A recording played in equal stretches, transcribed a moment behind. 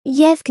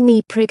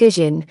Yevgeny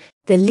Prigozhin,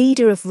 the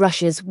leader of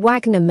Russia's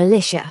Wagner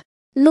militia,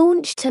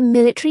 launched a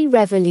military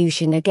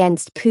revolution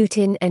against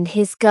Putin and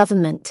his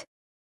government.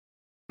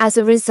 As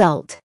a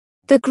result,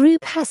 the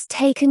group has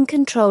taken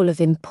control of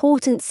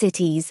important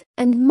cities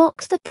and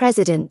mocked the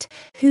president,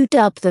 who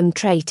dubbed them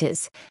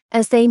traitors,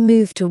 as they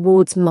move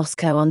towards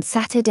Moscow on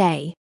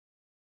Saturday.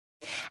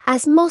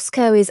 As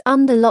Moscow is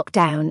under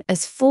lockdown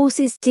as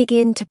forces dig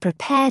in to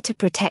prepare to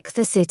protect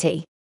the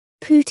city,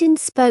 Putin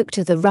spoke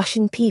to the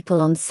Russian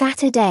people on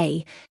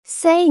Saturday,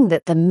 saying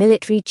that the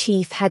military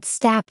chief had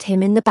stabbed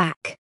him in the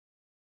back.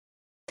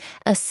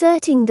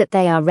 Asserting that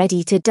they are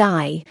ready to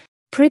die,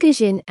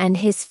 Prigozhin and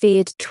his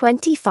feared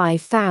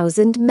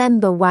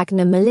 25,000-member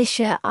Wagner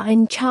militia are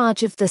in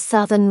charge of the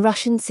southern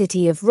Russian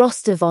city of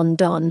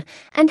Rostov-on-Don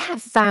and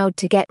have vowed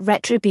to get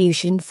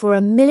retribution for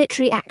a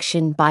military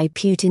action by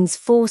Putin's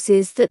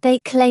forces that they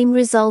claim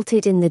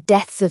resulted in the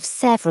deaths of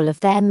several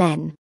of their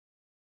men.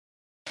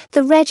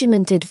 The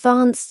regiment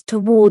advanced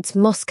towards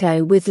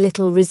Moscow with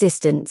little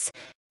resistance,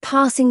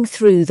 passing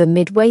through the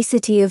midway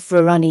city of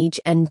Voronezh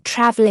and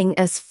traveling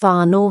as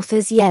far north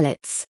as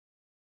Yelets.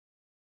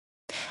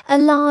 A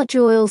large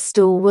oil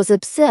store was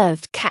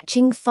observed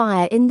catching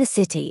fire in the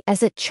city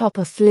as a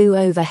chopper flew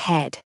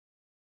overhead.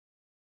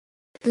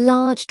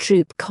 Large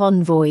troop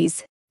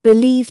convoys,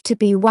 believed to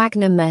be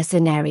Wagner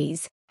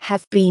mercenaries,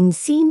 have been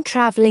seen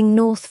traveling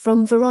north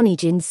from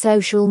Voronezh in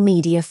social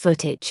media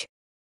footage.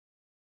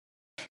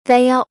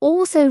 They are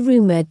also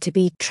rumored to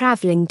be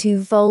traveling to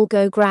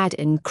Volgograd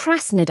and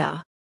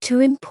Krasnodar, two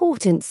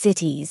important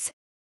cities.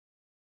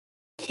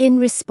 In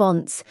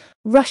response,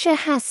 Russia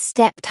has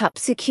stepped up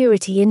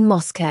security in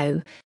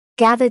Moscow,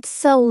 gathered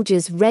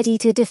soldiers ready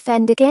to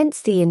defend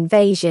against the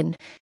invasion,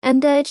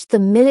 and urged the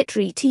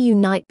military to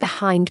unite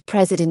behind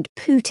President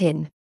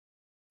Putin.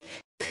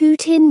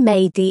 Putin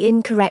made the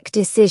incorrect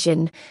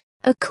decision,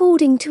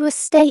 according to a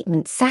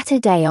statement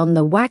Saturday on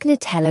the Wagner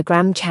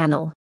Telegram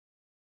channel.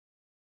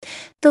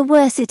 The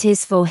worse it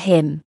is for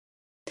him.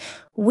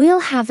 We'll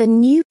have a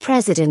new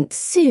president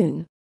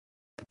soon.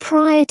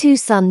 Prior to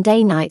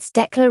Sunday night's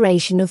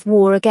declaration of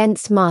war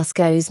against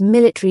Moscow's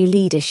military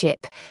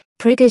leadership,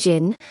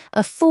 Prigozhin,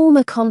 a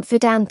former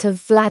confidant of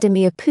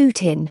Vladimir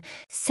Putin,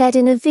 said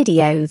in a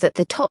video that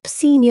the top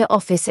senior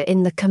officer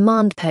in the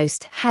command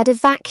post had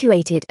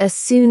evacuated as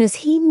soon as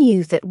he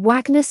knew that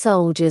Wagner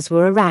soldiers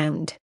were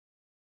around.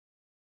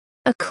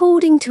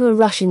 According to a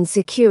Russian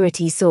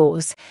security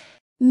source,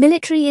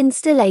 military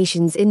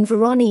installations in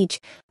Voronezh,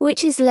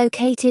 which is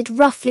located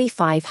roughly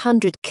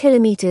 500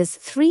 kilometers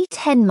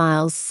 (310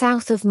 miles)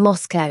 south of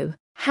Moscow,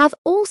 have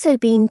also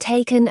been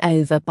taken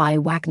over by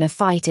Wagner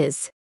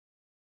fighters.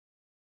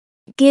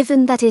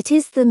 Given that it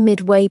is the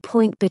midway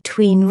point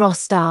between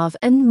Rostov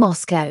and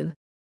Moscow,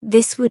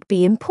 this would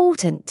be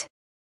important.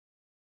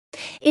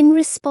 In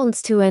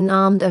response to an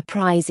armed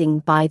uprising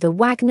by the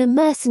Wagner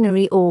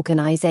mercenary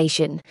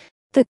organization,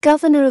 the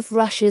governor of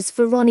Russia's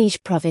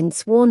Voronezh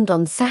province warned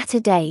on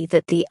Saturday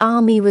that the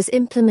army was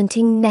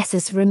implementing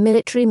necessary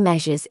military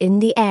measures in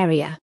the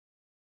area.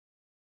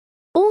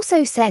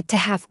 Also said to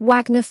have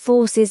Wagner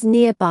forces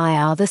nearby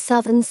are the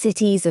southern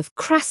cities of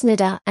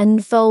Krasnodar and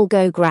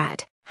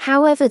Volgograd,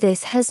 however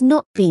this has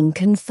not been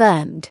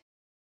confirmed.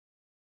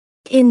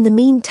 In the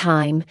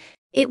meantime,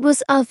 it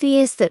was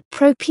obvious that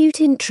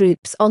pro-Putin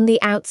troops on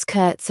the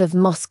outskirts of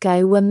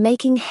Moscow were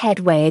making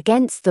headway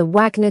against the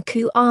Wagner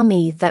coup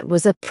army that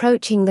was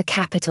approaching the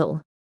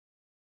capital.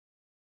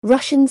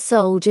 Russian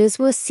soldiers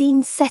were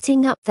seen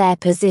setting up their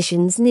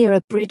positions near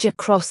a bridge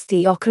across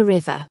the Oka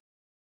River.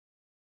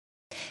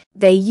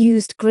 They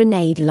used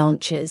grenade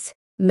launchers,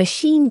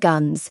 machine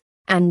guns,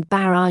 and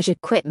barrage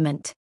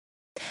equipment.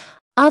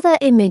 Other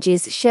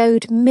images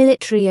showed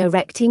military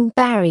erecting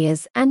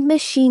barriers and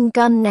machine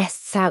gun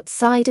nests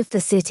outside of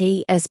the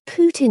city as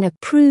Putin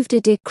approved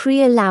a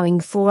decree allowing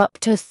for up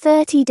to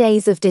 30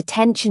 days of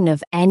detention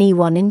of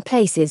anyone in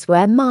places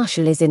where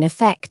martial is in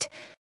effect,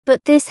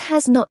 but this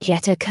has not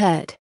yet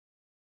occurred.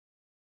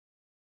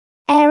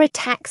 Air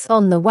attacks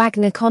on the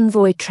Wagner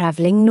convoy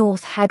traveling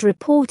north had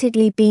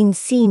reportedly been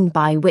seen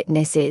by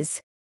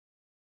witnesses.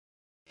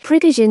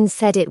 Prigozhin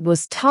said it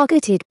was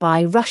targeted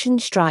by Russian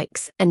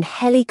strikes and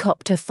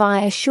helicopter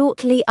fire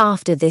shortly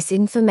after this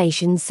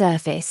information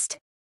surfaced.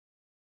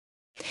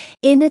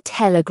 In a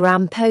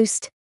Telegram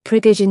post,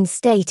 Prigozhin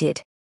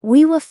stated,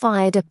 "We were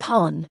fired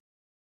upon,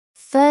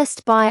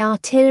 first by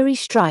artillery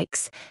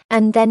strikes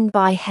and then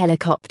by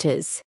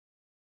helicopters."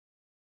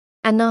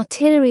 An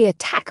artillery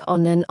attack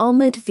on an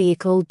armored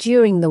vehicle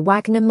during the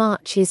Wagner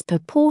march is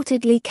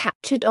purportedly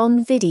captured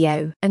on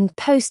video and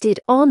posted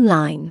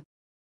online.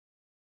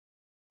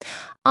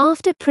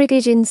 After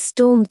Prigozhin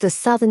stormed the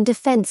Southern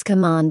Defense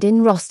Command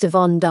in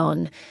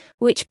Rostov-on-Don,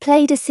 which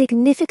played a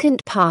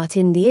significant part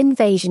in the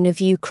invasion of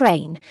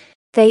Ukraine,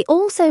 they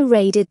also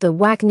raided the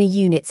Wagner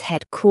unit's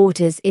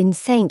headquarters in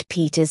St.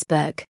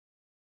 Petersburg.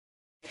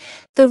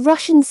 The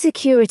Russian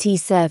security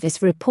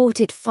service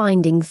reported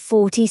finding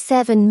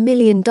 $47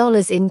 million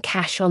in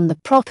cash on the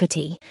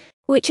property,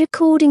 which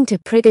according to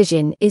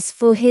Prigozhin is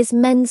for his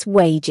men's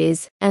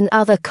wages and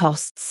other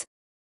costs.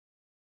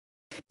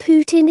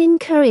 Putin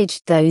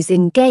encouraged those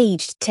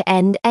engaged to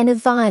end any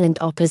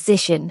violent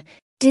opposition,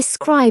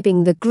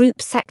 describing the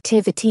group's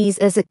activities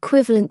as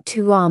equivalent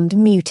to armed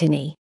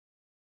mutiny.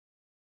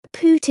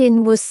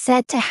 Putin was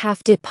said to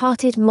have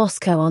departed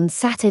Moscow on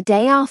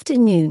Saturday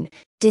afternoon,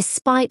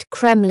 despite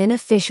Kremlin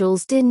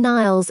officials'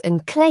 denials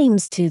and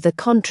claims to the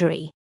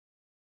contrary.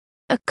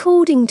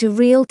 According to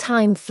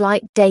real-time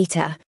flight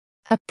data,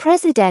 a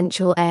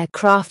presidential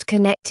aircraft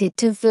connected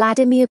to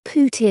Vladimir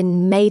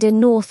Putin made a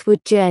northward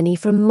journey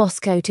from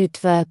Moscow to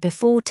Tver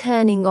before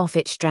turning off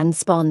its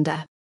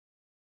transponder.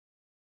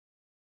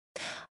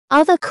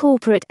 Other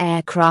corporate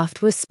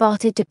aircraft were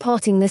spotted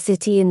departing the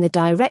city in the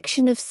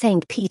direction of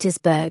St.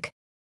 Petersburg,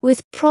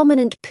 with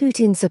prominent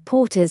Putin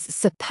supporters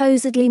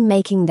supposedly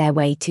making their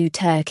way to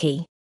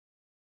Turkey.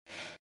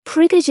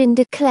 Prigozhin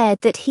declared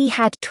that he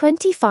had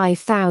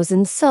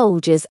 25,000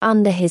 soldiers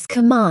under his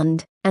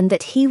command and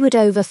that he would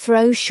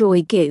overthrow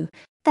Shoigu,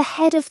 the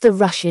head of the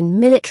Russian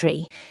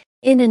military,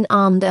 in an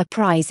armed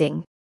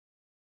uprising.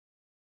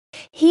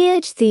 He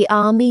urged the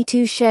army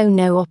to show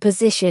no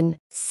opposition,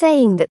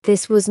 saying that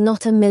this was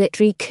not a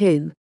military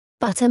coup,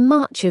 but a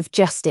march of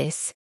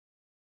justice.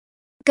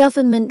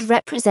 Government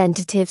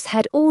representatives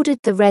had ordered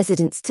the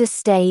residents to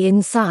stay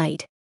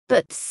inside,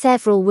 but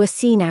several were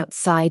seen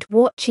outside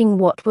watching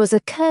what was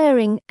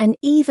occurring and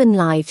even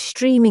live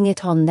streaming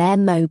it on their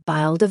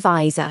mobile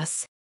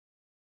devices.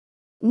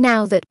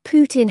 Now that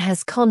Putin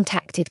has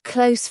contacted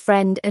close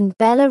friend and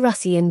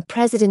Belarusian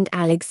President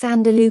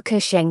Alexander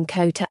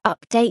Lukashenko to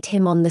update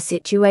him on the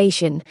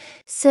situation,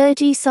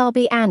 Sergei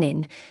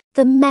Sobyanin,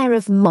 the mayor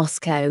of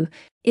Moscow,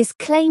 is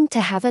claimed to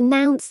have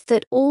announced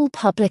that all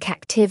public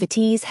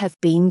activities have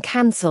been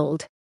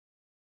cancelled.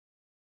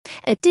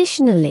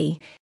 Additionally,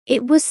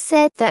 it was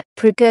said that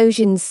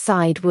Prigozhin's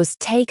side was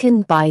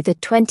taken by the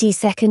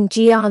 22nd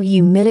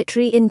GRU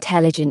Military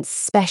Intelligence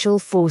Special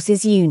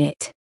Forces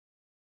Unit.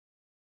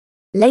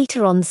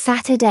 Later on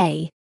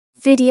Saturday,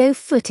 video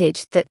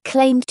footage that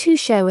claimed to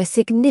show a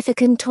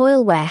significant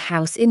oil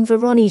warehouse in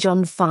Voronezh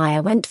on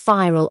fire went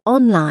viral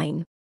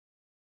online.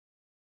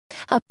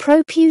 A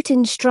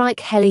pro-Putin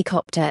strike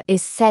helicopter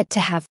is said to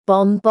have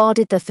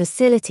bombarded the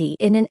facility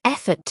in an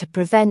effort to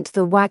prevent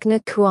the Wagner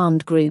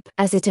armed group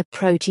as it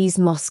approaches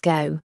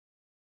Moscow.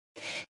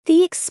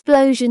 The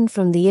explosion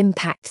from the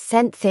impact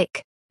sent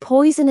thick,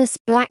 poisonous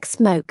black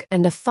smoke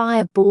and a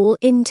fireball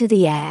into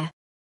the air.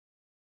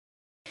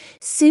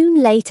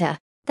 Soon later,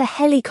 the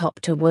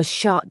helicopter was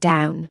shot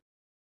down.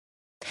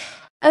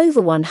 Over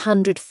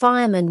 100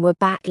 firemen were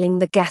battling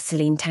the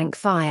gasoline tank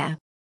fire.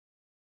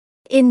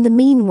 In the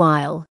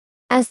meanwhile,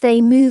 as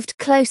they moved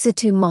closer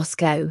to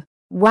Moscow,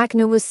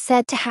 Wagner was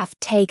said to have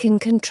taken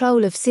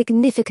control of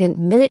significant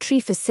military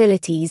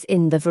facilities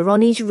in the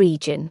Voronezh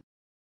region.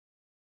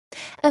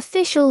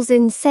 Officials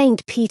in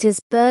St.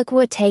 Petersburg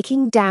were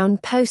taking down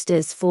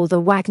posters for the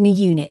Wagner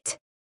unit.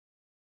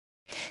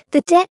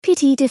 The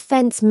Deputy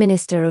Defense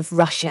Minister of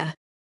Russia,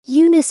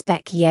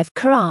 Yevgeny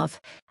Yevkarov,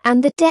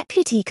 and the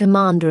Deputy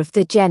Commander of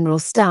the General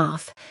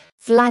Staff,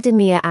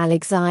 Vladimir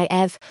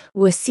Alexeyev,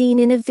 were seen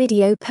in a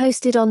video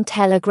posted on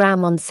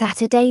Telegram on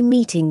Saturday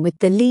meeting with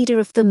the leader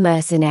of the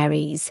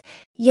mercenaries,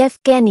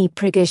 Yevgeny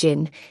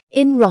Prigozhin,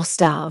 in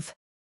Rostov.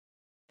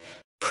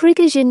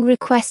 Prigozhin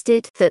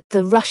requested that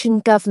the Russian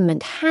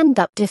government hand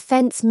up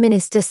Defense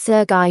Minister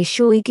Sergei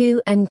Shoigu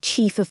and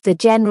Chief of the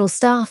General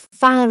Staff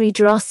Valery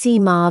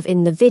Gerasimov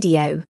in the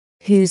video,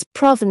 whose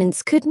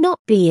provenance could not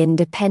be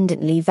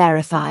independently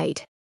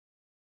verified.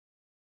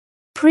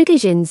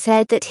 Prigozhin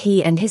said that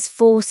he and his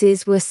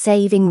forces were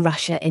saving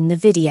Russia in the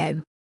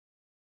video.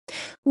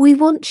 "We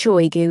want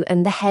Shoigu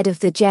and the head of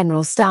the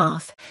General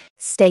Staff,"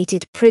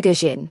 stated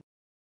Prigozhin.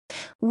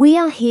 "We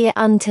are here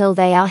until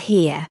they are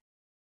here.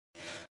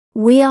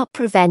 We are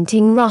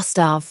preventing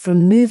Rostov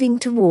from moving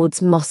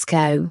towards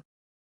Moscow."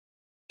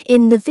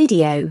 In the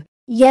video,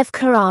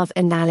 Yevkarov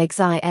and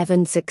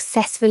Alexeyev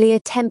successfully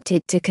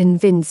attempted to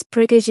convince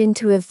Prigozhin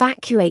to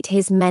evacuate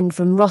his men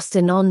from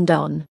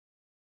Rostov-on-Don.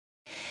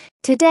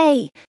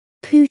 Today,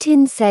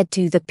 Putin said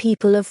to the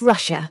people of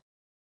Russia,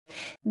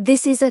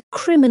 "This is a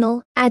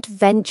criminal,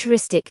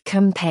 adventuristic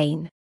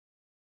campaign.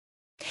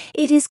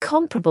 It is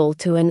comparable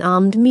to an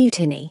armed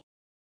mutiny.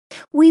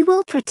 We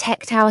will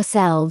protect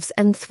ourselves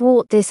and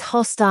thwart this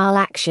hostile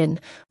action.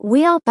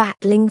 We are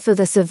battling for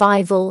the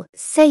survival,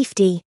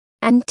 safety,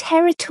 and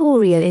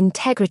territorial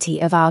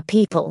integrity of our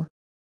people.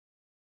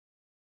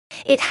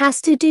 It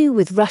has to do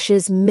with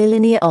Russia's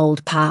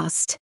millennia-old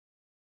past.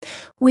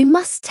 We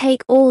must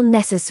take all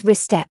necessary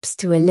steps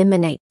to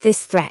eliminate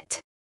this threat.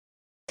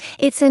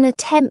 It's an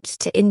attempt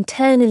to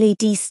internally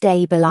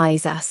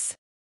destabilize us.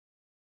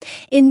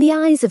 In the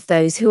eyes of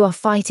those who are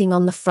fighting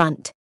on the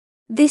front,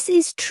 this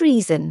is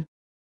treason.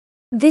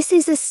 This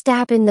is a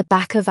stab in the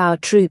back of our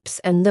troops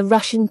and the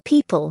Russian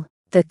people,"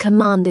 the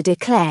commander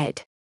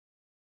declared.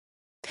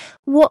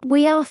 "What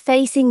we are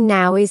facing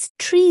now is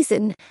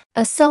treason,"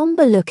 a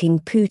somber-looking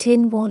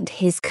Putin warned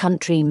his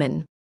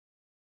countrymen.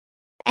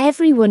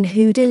 "Everyone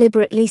who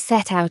deliberately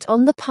set out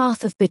on the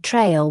path of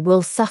betrayal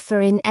will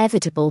suffer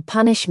inevitable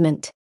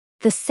punishment,"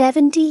 the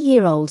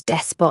 70-year-old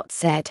despot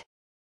said.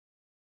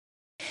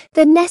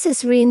 The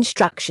necessary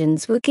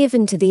instructions were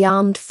given to the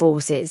armed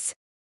forces.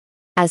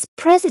 As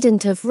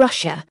President of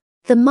Russia,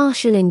 the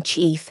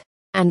Marshal-in-Chief,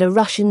 and a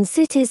Russian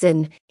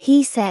citizen,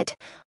 he said,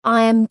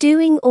 "I am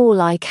doing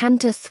all I can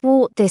to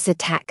thwart this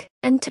attack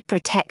and to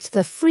protect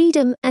the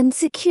freedom and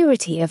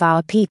security of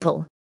our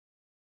people.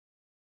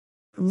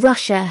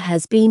 Russia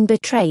has been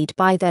betrayed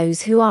by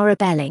those who are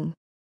rebelling."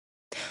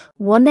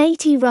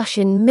 180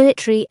 Russian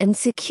military and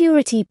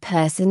security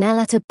personnel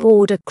at a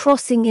border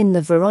crossing in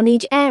the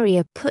Voronezh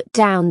area put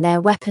down their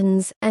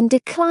weapons and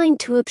declined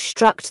to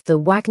obstruct the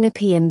Wagner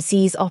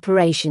PMC's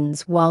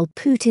operations while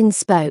Putin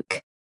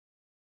spoke.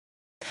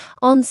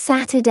 On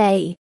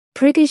Saturday,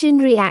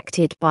 Prigozhin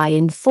reacted by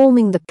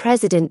informing the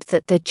president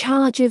that the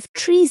charge of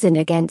treason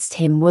against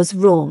him was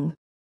wrong.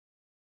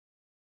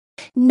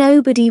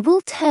 "Nobody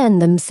will turn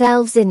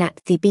themselves in at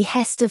the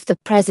behest of the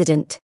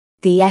president,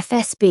 the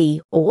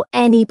FSB, or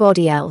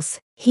anybody else,"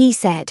 he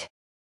said.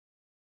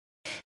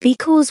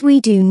 "Because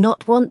we do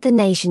not want the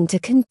nation to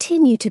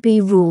continue to be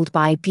ruled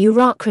by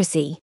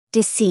bureaucracy,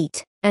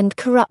 deceit, and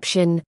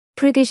corruption,"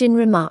 Prigozhin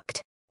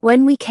remarked.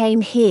 "When we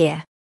came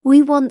here,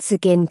 we once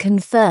again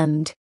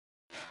confirmed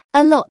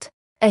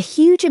a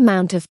huge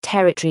amount of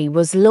territory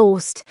was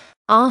lost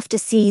after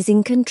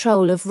seizing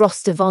control of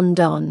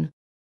Rostov-on-Don.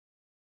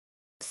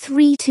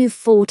 3 to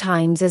 4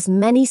 times as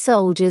many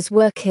soldiers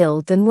were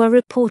killed than were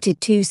reported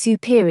to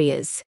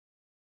superiors.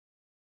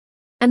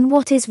 And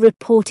what is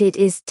reported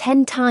is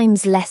 10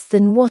 times less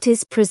than what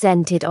is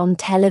presented on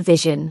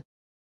television.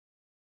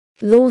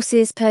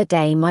 Losses per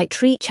day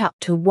might reach up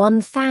to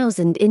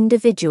 1,000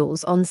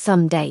 individuals on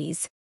some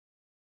days."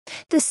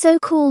 The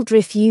so-called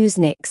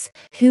refuseniks,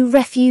 who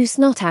refuse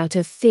not out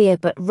of fear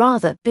but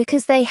rather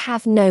because they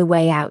have no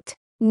way out,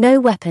 no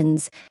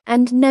weapons,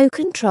 and no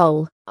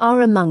control,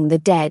 are among the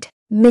dead,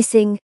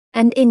 missing,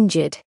 and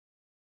injured.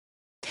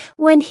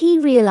 When he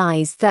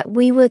realized that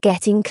we were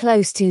getting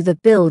close to the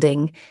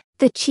building,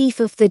 the chief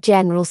of the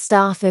general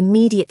staff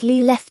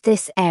immediately left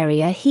this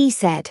area, he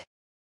said.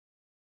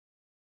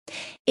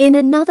 In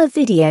another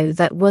video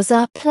that was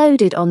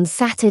uploaded on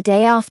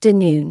Saturday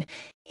afternoon,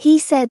 he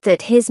said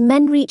that his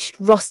men reached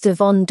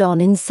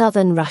Rostov-on-Don in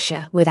southern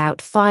Russia without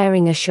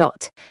firing a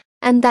shot,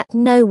 and that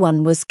no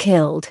one was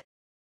killed.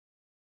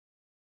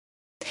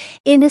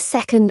 In a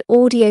second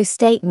audio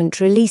statement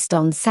released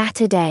on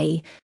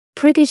Saturday,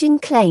 Prigozhin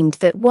claimed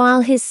that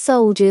while his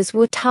soldiers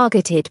were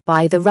targeted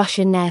by the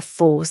Russian Air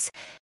Force,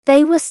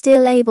 they were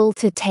still able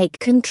to take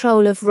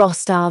control of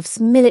Rostov's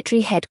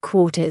military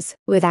headquarters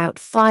without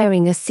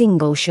firing a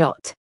single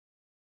shot.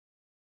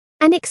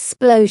 An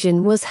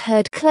explosion was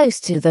heard close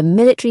to the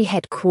military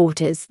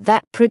headquarters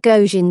that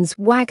Prigozhin's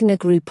Wagner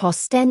group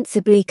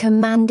ostensibly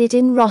commanded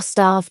in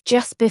Rostov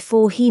just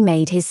before he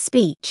made his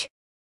speech.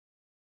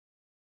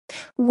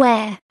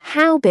 Where,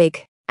 how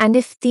big, and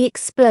if the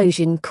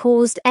explosion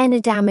caused any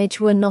damage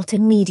were not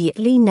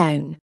immediately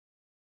known.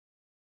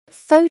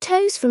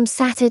 Photos from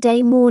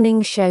Saturday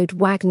morning showed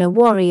Wagner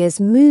warriors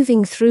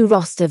moving through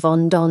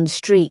Rostov-on-Don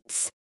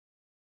streets.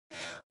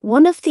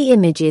 One of the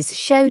images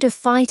showed a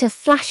fighter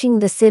flashing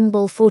the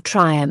symbol for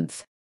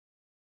triumph.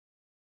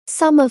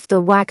 Some of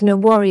the Wagner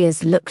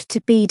warriors looked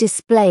to be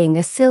displaying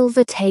a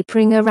silver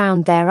tapering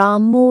around their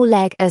arm or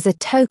leg as a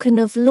token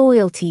of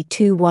loyalty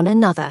to one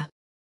another.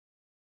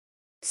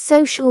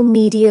 Social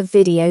media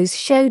videos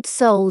showed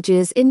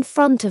soldiers in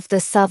front of the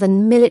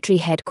southern military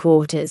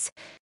headquarters,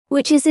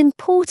 which is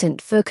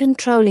important for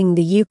controlling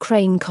the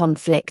Ukraine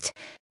conflict,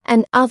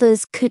 and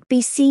others could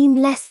be seen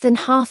less than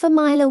half a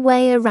mile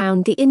away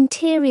around the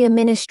Interior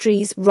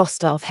Ministry's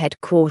Rostov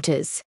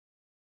headquarters.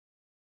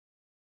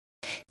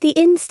 The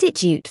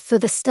Institute for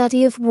the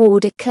Study of War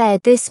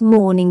declared this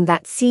morning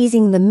that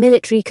seizing the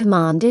military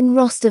command in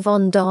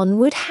Rostov-on-Don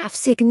would have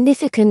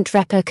significant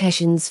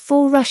repercussions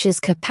for Russia's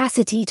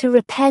capacity to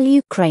repel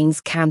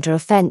Ukraine's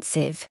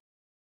counteroffensive.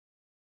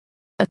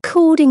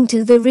 According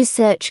to the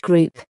research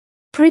group,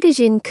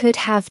 Prigozhin could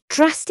have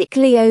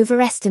drastically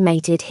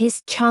overestimated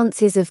his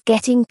chances of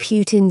getting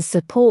Putin's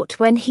support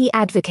when he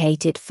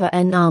advocated for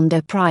an armed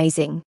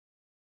uprising.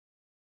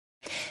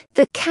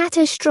 The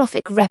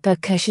catastrophic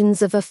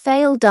repercussions of a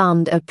failed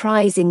armed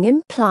uprising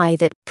imply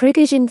that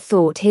Prigozhin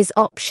thought his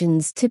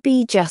options to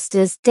be just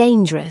as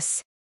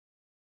dangerous.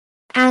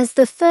 As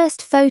the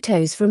first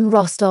photos from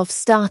Rostov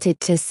started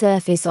to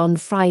surface on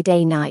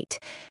Friday night,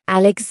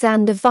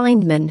 Alexander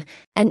Vindman,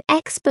 an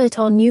expert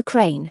on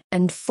Ukraine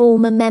and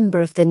former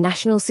member of the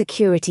National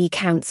Security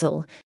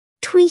Council,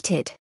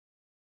 tweeted,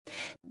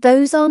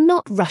 "Those are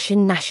not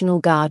Russian National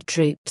Guard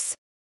troops.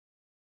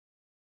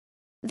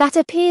 That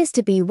appears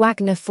to be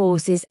Wagner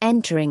forces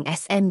entering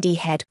SMD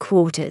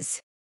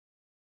headquarters."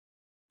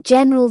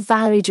 General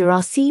Valery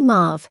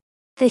Gerasimov,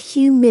 the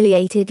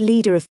humiliated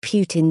leader of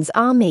Putin's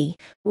army,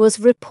 was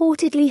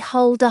reportedly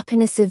holed up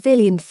in a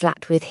civilian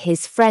flat with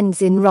his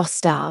friends in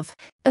Rostov,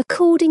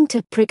 according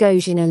to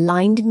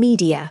Prigozhin-aligned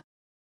media.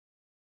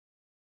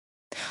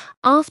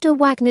 After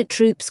Wagner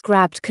troops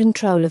grabbed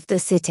control of the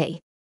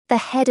city, the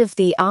head of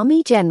the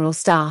Army General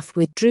Staff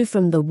withdrew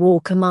from the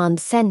War Command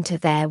Center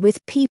there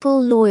with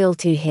people loyal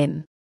to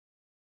him.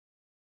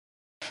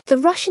 The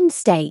Russian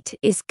state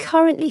is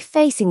currently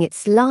facing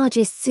its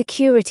largest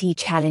security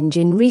challenge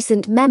in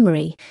recent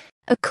memory,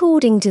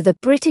 according to the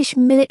British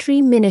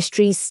Military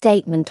Ministry's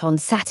statement on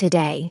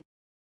Saturday.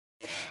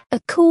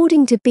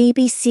 According to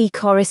BBC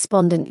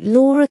correspondent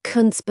Laura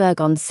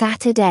Kunzberg on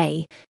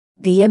Saturday,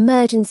 the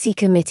Emergency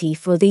Committee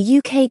for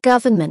the UK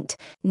government,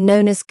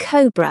 known as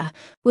COBRA,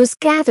 was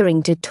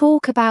gathering to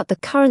talk about the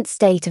current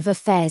state of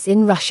affairs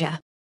in Russia.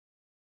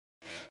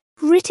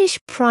 British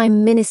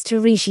Prime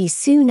Minister Rishi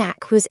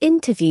Sunak was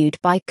interviewed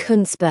by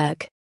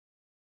Kunzberg.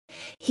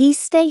 He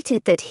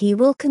stated that he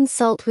will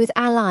consult with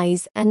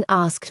allies and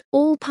asked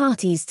all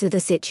parties to the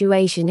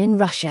situation in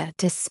Russia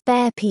to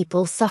spare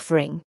people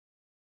suffering.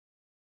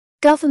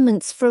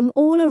 Governments from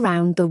all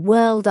around the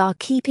world are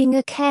keeping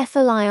a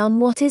careful eye on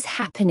what is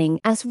happening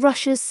as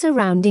Russia's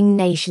surrounding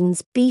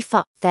nations beef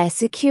up their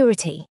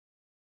security.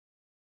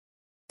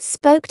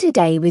 Spoke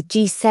today with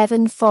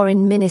G7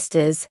 foreign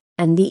ministers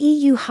and the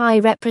EU High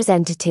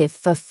Representative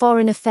for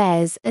Foreign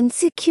Affairs and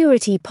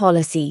Security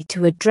Policy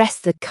to address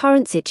the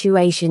current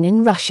situation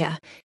in Russia,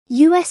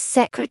 US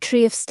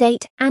Secretary of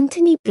State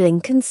Antony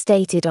Blinken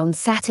stated on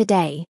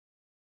Saturday.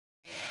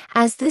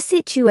 As the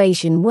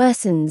situation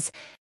worsens,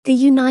 the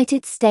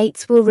United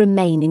States will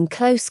remain in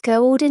close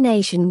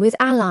coordination with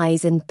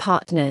allies and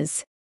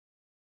partners.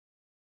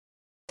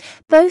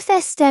 Both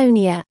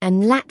Estonia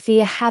and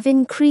Latvia have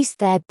increased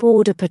their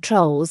border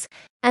patrols,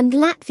 and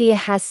Latvia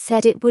has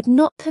said it would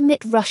not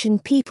permit Russian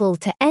people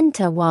to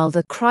enter while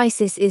the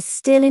crisis is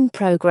still in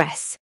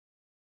progress.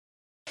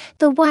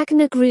 The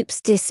Wagner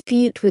Group's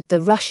dispute with the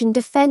Russian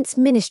Defense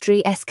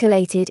Ministry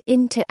escalated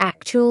into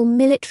actual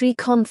military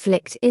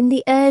conflict in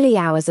the early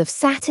hours of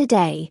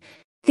Saturday,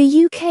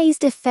 the UK's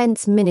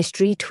Defence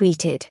Ministry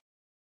tweeted.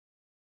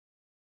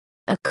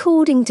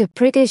 According to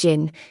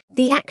Prigozhin,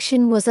 the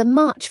action was a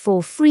march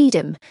for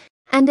freedom,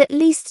 and at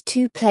least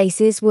 2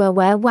 places were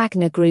where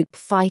Wagner Group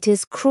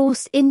fighters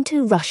crossed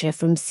into Russia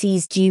from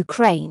seized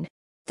Ukraine,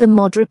 the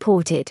MOD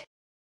reported.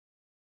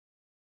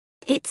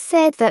 It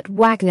said that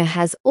Wagner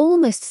has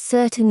almost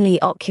certainly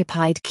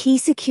occupied key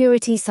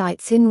security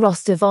sites in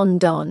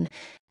Rostov-on-Don,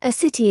 a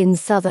city in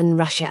southern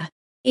Russia,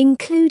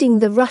 including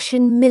the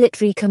Russian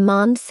military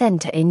command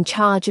center in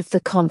charge of the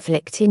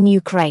conflict in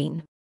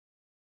Ukraine.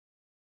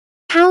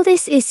 How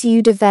this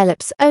issue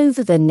develops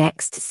over the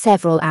next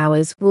several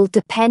hours will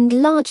depend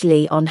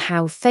largely on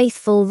how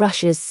faithful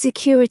Russia's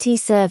security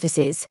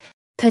services,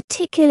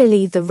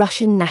 particularly the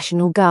Russian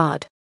National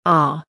Guard,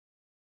 are.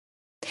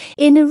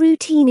 In a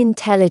routine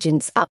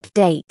intelligence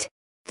update,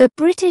 the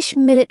British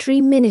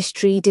Military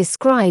Ministry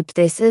described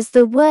this as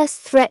the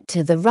worst threat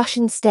to the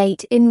Russian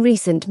state in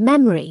recent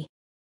memory.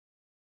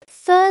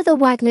 Further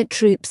Wagner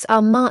troops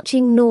are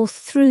marching north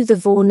through the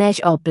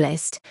Voronezh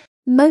Oblast,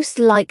 most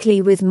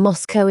likely with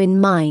Moscow in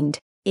mind,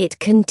 it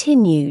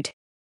continued.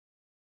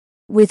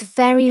 With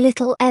very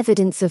little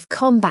evidence of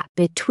combat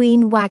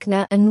between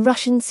Wagner and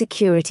Russian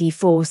security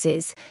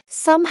forces,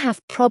 some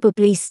have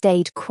probably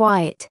stayed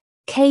quiet,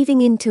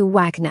 caving into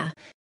Wagner,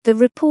 the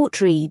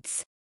report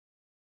reads.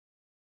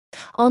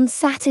 On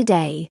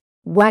Saturday,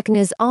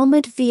 Wagner's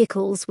armored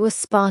vehicles were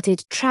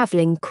spotted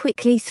traveling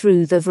quickly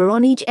through the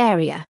Voronezh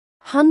area,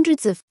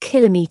 hundreds of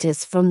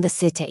kilometers from the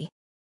city.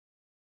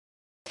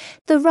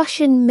 The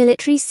Russian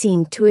military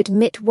seemed to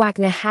admit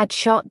Wagner had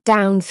shot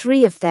down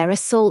 3 of their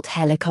assault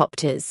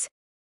helicopters.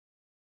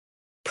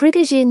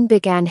 Prigozhin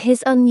began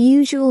his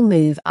unusual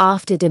move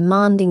after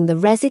demanding the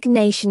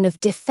resignation of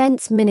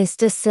Defense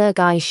Minister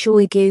Sergei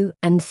Shoigu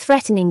and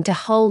threatening to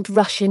hold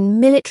Russian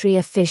military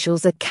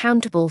officials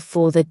accountable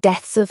for the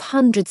deaths of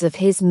hundreds of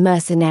his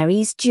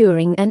mercenaries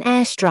during an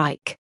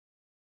airstrike.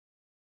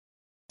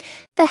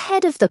 The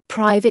head of the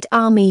private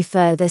army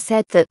further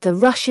said that the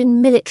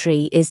Russian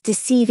military is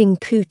deceiving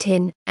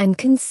Putin and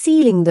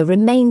concealing the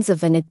remains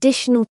of an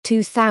additional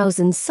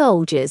 2,000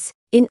 soldiers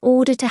in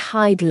order to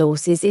hide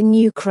losses in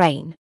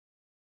Ukraine.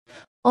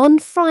 On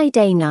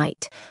Friday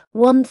night,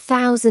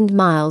 1,000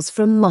 miles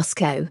from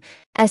Moscow,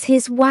 as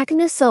his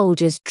Wagner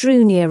soldiers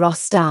drew near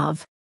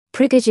Rostov,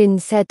 Prigozhin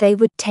said they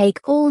would take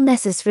all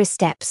necessary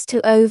steps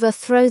to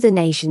overthrow the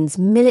nation's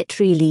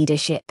military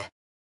leadership.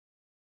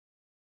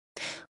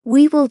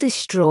 We will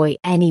destroy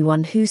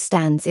anyone who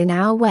stands in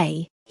our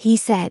way, he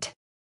said.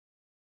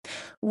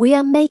 We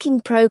are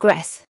making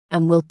progress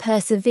and will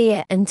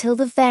persevere until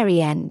the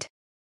very end.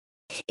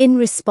 In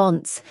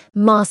response,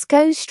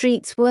 Moscow's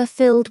streets were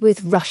filled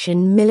with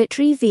Russian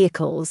military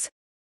vehicles.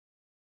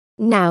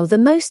 Now the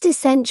most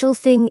essential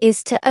thing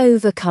is to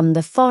overcome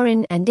the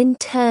foreign and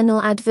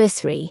internal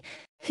adversary,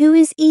 who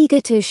is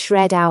eager to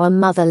shred our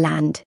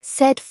motherland,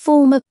 said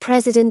former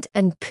President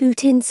and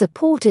Putin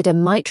supported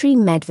Dmitry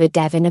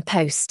Medvedev in a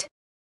post.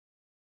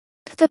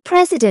 The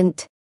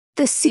President,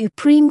 the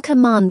supreme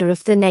commander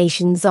of the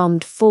nation's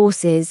armed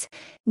forces,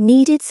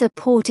 needed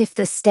support if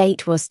the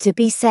state was to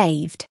be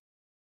saved.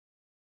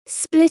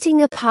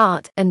 Splitting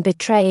apart and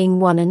betraying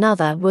one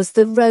another was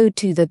the road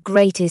to the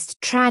greatest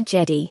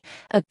tragedy,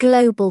 a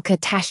global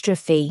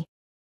catastrophe.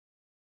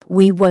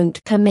 We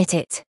won't permit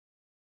it.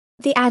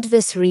 The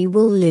adversary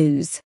will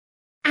lose.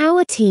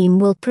 Our team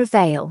will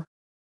prevail.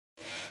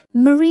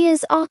 Maria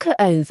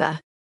Zakharova,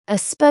 a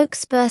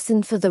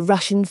spokesperson for the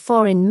Russian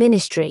Foreign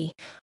Ministry,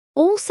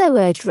 also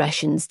urged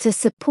Russians to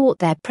support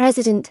their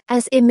president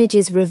as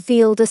images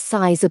revealed a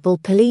sizable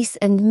police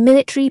and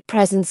military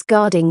presence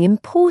guarding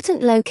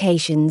important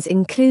locations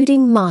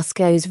including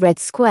Moscow's Red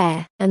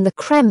Square and the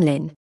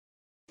Kremlin.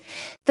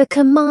 The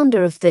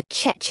commander of the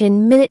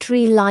Chechen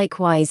military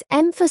likewise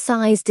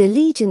emphasized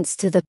allegiance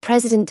to the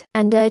president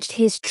and urged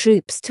his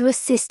troops to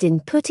assist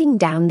in putting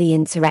down the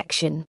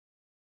insurrection.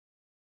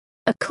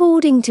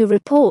 According to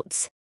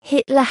reports,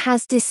 Hitler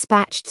has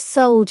dispatched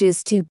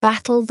soldiers to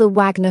battle the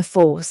Wagner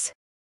force.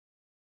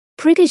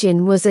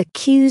 Prigozhin was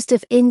accused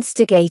of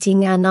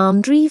instigating an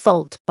armed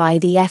revolt by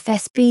the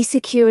FSB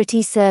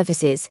security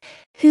services,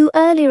 who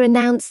earlier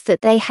announced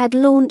that they had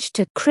launched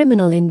a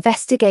criminal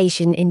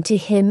investigation into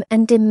him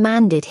and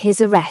demanded his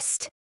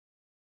arrest.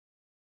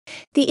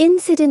 The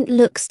incident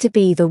looks to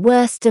be the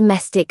worst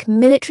domestic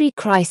military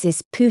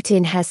crisis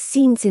Putin has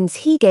seen since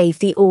he gave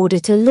the order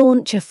to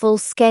launch a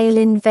full-scale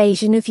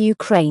invasion of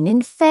Ukraine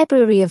in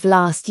February of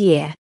last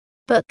year,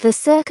 but the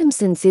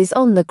circumstances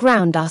on the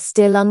ground are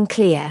still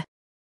unclear.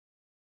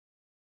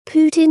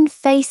 Putin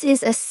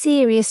faces a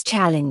serious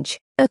challenge,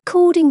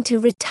 according to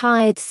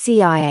retired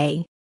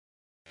CIA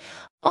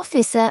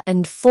officer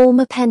and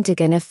former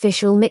Pentagon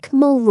official Mick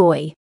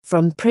Mulroy,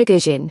 from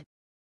Prigozhin.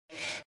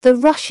 The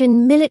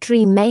Russian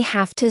military may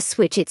have to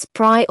switch its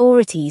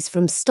priorities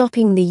from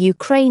stopping the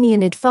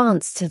Ukrainian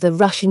advance to the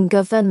Russian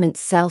government's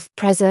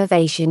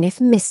self-preservation if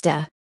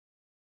Mr.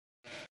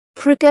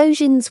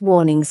 Prigozhin's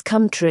warnings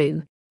come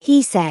true,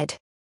 he said.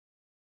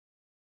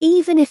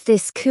 Even if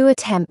this coup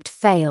attempt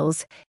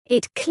fails,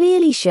 it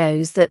clearly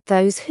shows that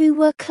those who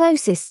were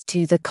closest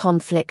to the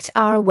conflict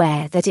are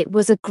aware that it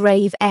was a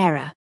grave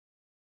error.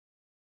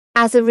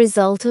 As a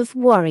result of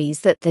worries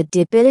that the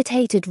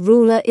debilitated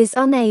ruler is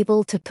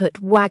unable to put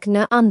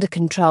Wagner under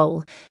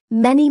control,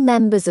 many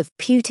members of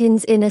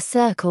Putin's inner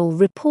circle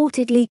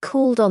reportedly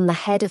called on the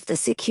head of the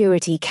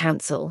Security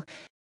Council,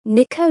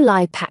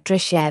 Nikolai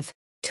Patrushev,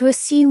 to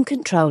assume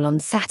control on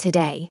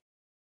Saturday.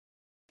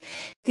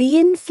 The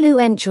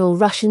influential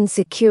Russian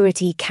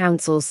Security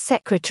Council's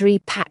Secretary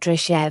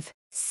Patrushev,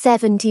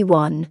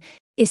 71,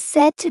 is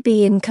said to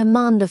be in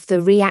command of the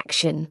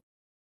reaction.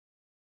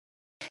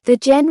 The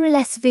General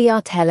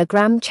SVR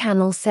Telegram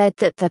channel said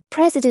that the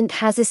president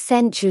has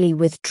essentially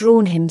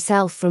withdrawn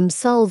himself from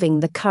solving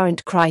the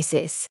current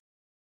crisis.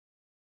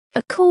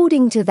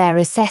 According to their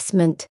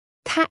assessment,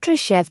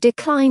 Patrushev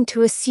declined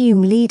to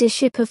assume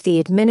leadership of the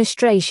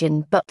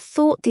administration but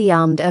thought the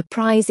armed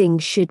uprising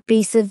should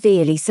be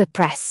severely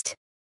suppressed.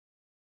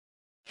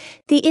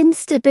 The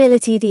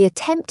instability the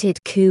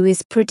attempted coup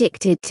is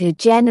predicted to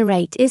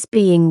generate is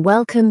being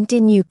welcomed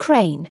in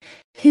Ukraine,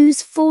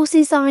 whose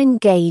forces are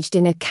engaged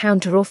in a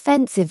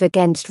counter-offensive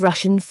against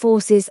Russian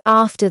forces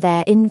after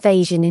their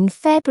invasion in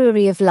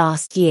February of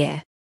last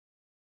year.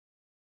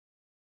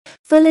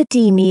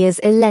 Volodymyr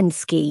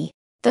Zelensky,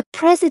 the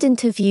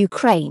president of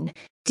Ukraine,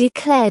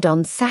 declared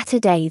on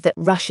Saturday that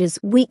Russia's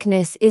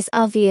weakness is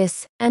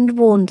obvious and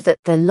warned that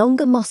the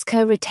longer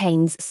Moscow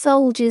retains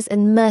soldiers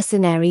and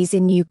mercenaries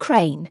in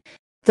Ukraine,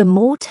 the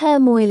more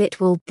turmoil it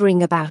will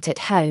bring about at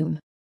home.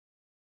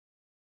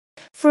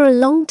 For a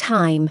long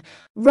time,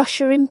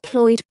 Russia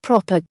employed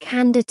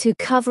propaganda to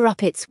cover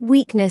up its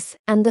weakness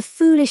and the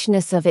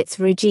foolishness of its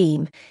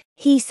regime,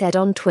 he said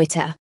on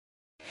Twitter.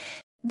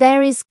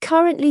 There is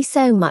currently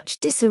so much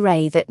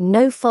disarray that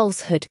no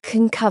falsehood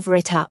can cover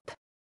it up.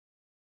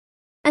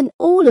 And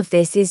all of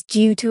this is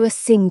due to a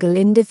single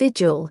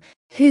individual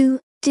who,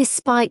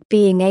 despite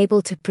being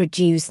able to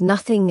produce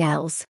nothing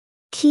else,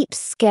 keeps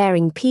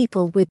scaring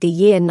people with the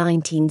year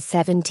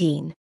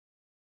 1917.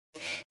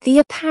 The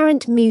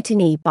apparent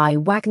mutiny by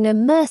Wagner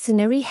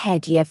mercenary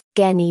head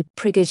Yevgeny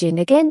Prigozhin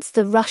against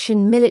the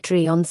Russian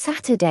military on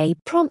Saturday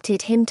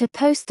prompted him to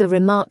post the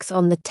remarks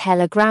on the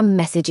Telegram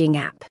messaging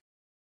app.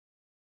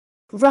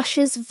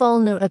 Russia's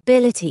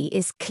vulnerability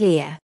is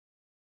clear.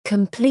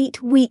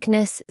 Complete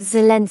weakness,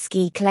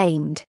 Zelensky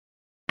claimed.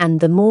 And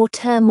the more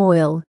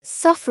turmoil,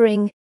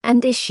 suffering,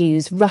 and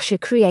issues Russia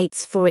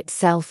creates for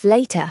itself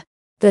later,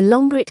 the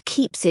longer it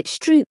keeps its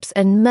troops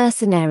and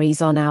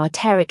mercenaries on our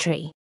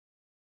territory.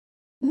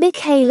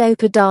 Mikhailo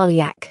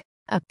Podolyak,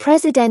 a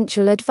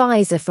presidential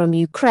advisor from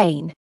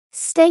Ukraine,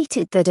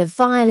 stated that a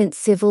violent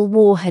civil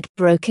war had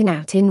broken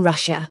out in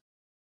Russia.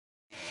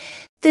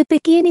 The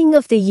beginning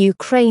of the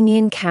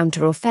Ukrainian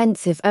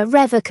counteroffensive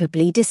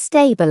irrevocably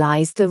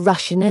destabilized the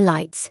Russian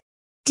elites,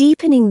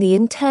 deepening the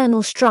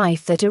internal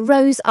strife that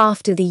arose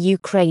after the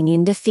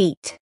Ukrainian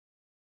defeat.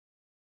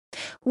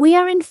 We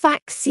are in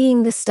fact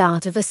seeing the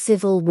start of a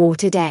civil war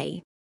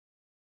today.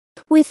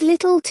 With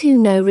little to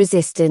no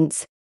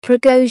resistance,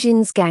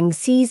 Prigozhin's gang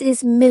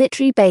seizes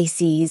military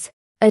bases,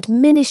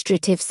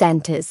 administrative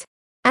centers,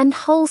 and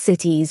whole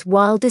cities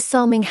while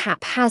disarming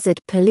haphazard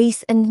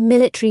police and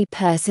military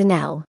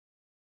personnel.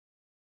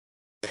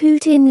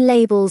 Putin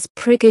labels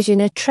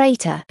Prigozhin a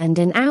traitor and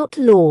an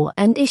outlaw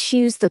and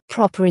issues the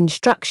proper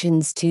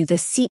instructions to the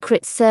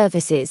secret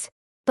services,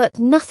 but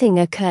nothing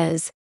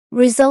occurs,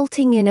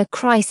 resulting in a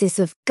crisis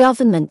of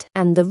government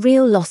and the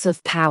real loss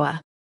of power.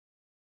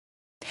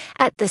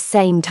 At the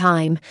same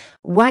time,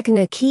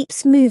 Wagner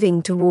keeps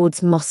moving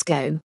towards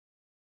Moscow.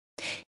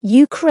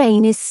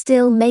 Ukraine is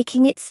still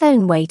making its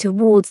own way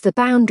towards the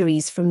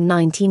boundaries from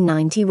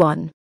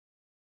 1991.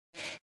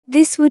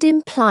 This would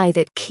imply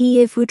that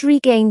Kyiv would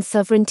regain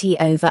sovereignty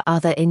over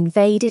other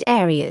invaded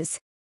areas,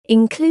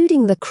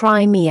 including the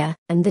Crimea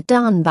and the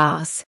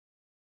Donbass.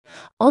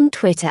 On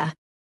Twitter,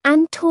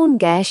 Anton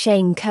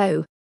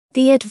Gershenko,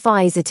 the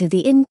advisor to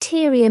the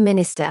Interior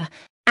Minister,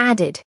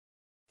 added,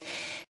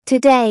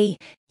 "Today,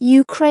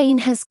 Ukraine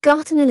has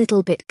gotten a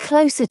little bit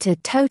closer to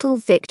total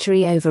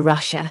victory over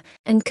Russia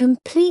and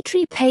complete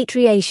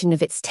repatriation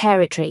of its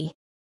territory,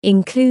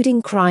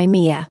 including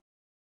Crimea.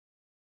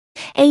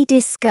 A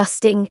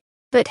disgusting,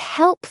 but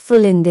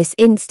helpful in this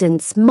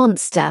instance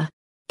monster,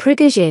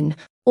 Prigozhin,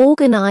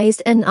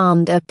 organized an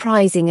armed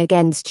uprising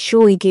against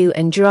Shoigu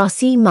and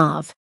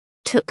Gerasimov,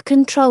 took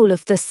control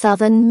of the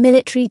southern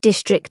military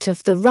district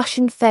of the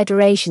Russian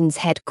Federation's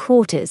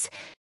headquarters,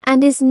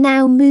 and is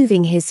now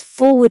moving his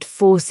forward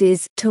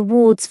forces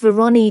towards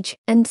Voronezh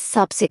and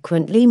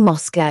subsequently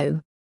Moscow."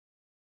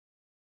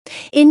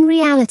 In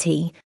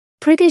reality,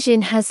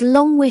 Prigozhin has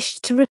long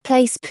wished to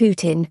replace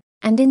Putin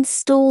and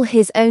install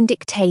his own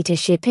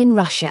dictatorship in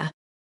Russia.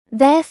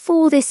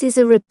 Therefore, this is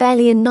a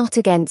rebellion not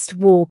against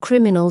war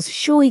criminals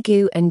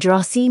Shoigu and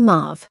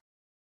Gerasimov.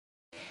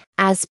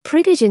 As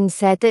Prigozhin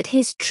said that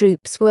his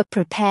troops were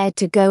prepared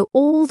to go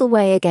all the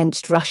way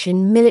against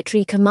Russian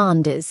military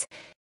commanders,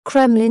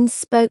 Kremlin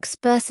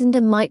spokesperson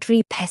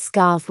Dmitry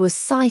Peskov was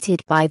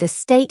cited by the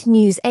state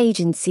news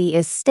agency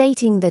as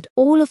stating that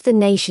all of the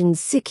nation's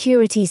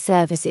security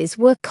services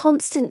were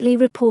constantly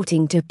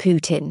reporting to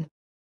Putin.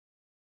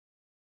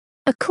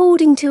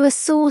 According to a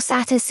source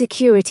at a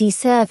security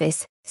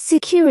service,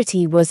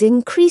 security was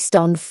increased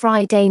on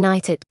Friday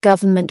night at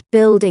government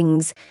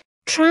buildings,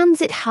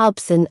 transit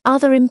hubs and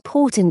other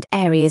important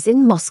areas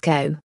in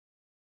Moscow.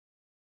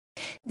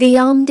 The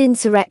armed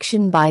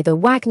insurrection by the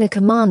Wagner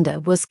commander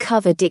was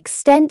covered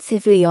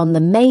extensively on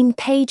the main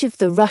page of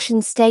the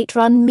Russian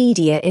state-run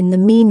media in the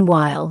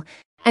meanwhile,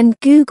 and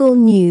Google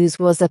News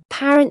was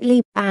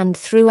apparently banned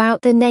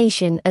throughout the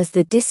nation as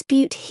the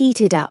dispute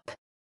heated up.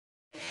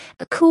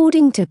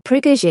 According to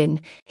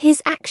Prigozhin,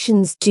 his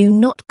actions do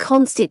not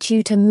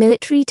constitute a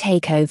military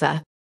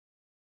takeover.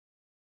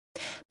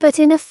 But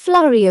in a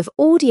flurry of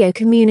audio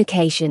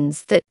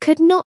communications that could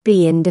not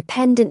be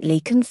independently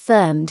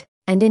confirmed,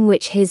 and in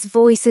which his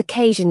voice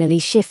occasionally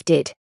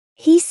shifted,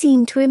 he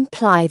seemed to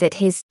imply that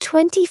his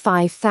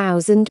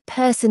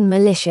 25,000-person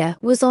militia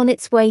was on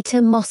its way to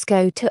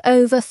Moscow to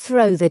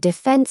overthrow the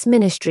defense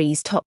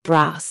ministry's top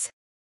brass.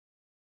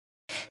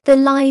 The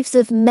lives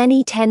of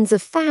many tens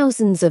of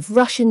thousands of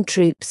Russian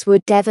troops were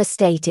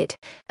devastated,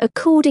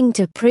 according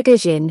to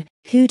Prigozhin,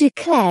 who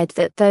declared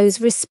that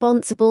those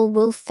responsible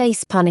will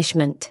face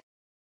punishment.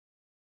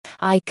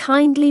 "I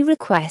kindly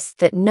request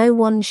that no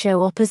one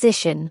show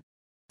opposition,"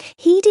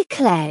 he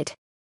declared.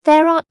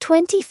 "There are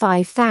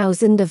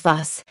 25,000 of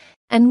us,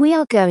 and we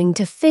are going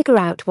to figure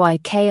out why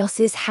chaos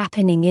is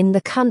happening in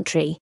the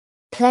country,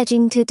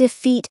 pledging to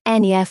defeat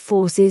any air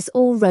forces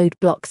or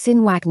roadblocks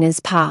in Wagner's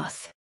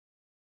path."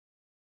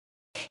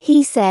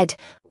 He said,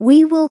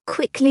 "We will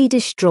quickly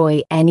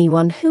destroy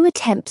anyone who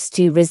attempts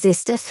to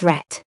resist a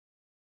threat."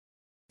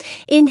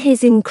 In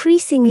his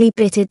increasingly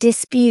bitter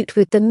dispute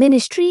with the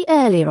ministry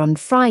earlier on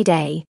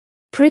Friday,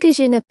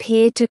 Prigozhin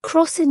appeared to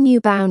cross a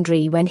new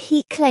boundary when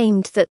he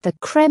claimed that the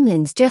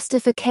Kremlin's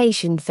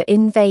justification for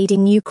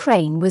invading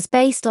Ukraine was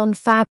based on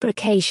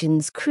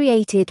fabrications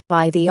created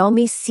by the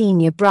army's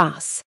senior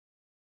brass.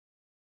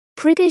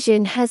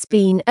 Prigozhin has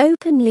been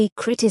openly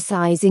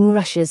criticizing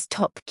Russia's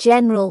top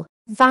general,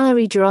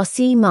 Valery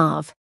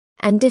Gerasimov,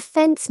 and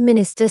Defense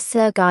Minister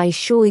Sergei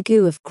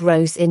Shoigu of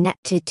gross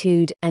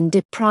ineptitude and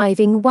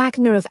depriving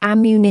Wagner of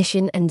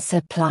ammunition and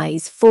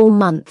supplies for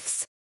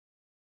months.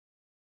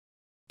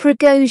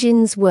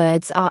 Prigozhin's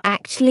words are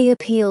actually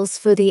appeals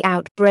for the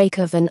outbreak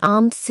of an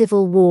armed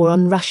civil war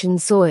on Russian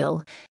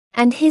soil,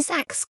 and his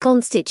acts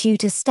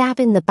constitute a stab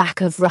in the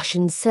back of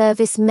Russian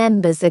service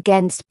members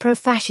against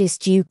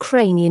pro-fascist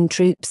Ukrainian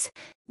troops,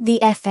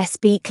 the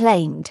FSB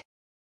claimed.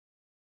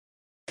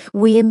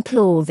 "We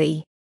implore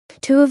thee,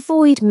 to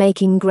avoid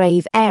making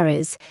grave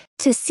errors,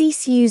 to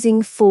cease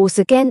using force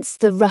against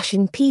the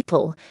Russian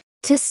people,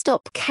 to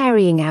stop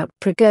carrying out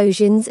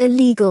Prigozhin's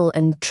illegal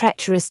and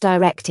treacherous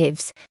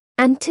directives,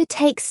 and to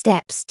take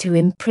steps to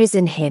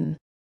imprison him."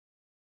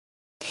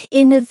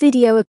 In a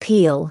video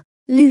appeal,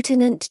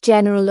 Lieutenant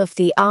General of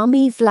the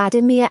Army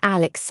Vladimir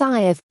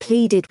Alexeyev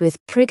pleaded with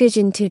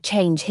Prigozhin to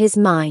change his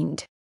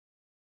mind.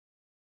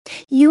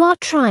 "You are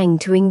trying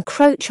to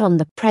encroach on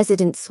the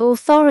president's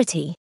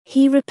authority,"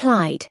 he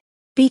replied,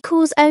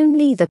 because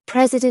only the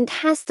president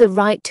has the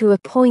right to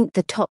appoint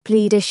the top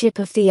leadership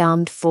of the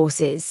armed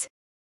forces.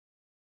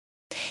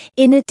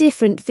 In a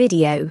different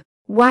video,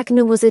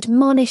 Wagner was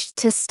admonished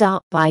to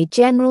start by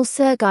General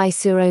Sergei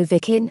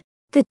Surovikin,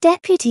 the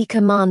deputy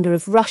commander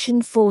of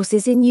Russian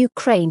forces in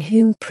Ukraine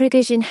whom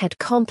Prigozhin had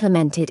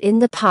complimented in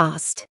the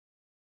past.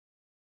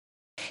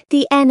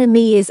 The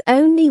enemy is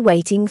only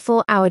waiting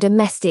for our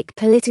domestic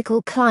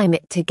political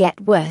climate to get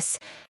worse,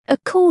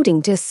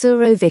 according to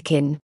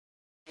Surovikin.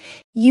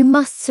 You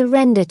must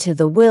surrender to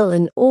the will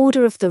and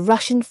order of the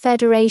Russian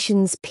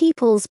Federation's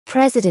People's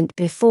President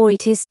before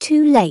it is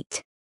too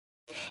late.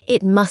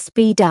 It must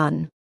be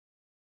done.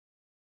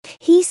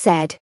 He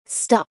said,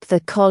 stop the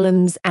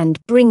columns and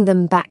bring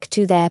them back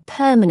to their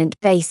permanent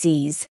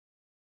bases.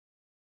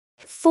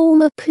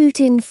 Former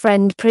Putin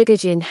friend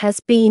Prigozhin has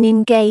been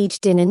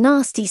engaged in a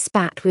nasty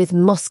spat with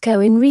Moscow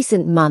in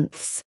recent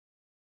months.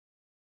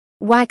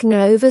 Wagner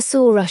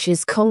oversaw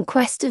Russia's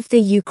conquest of the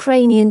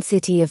Ukrainian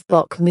city of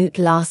Bakhmut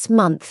last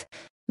month,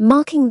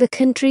 marking the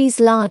country's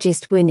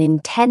largest win in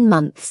 10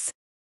 months.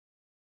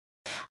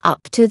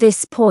 Up to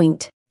this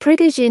point,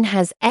 Prigozhin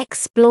has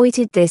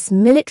exploited this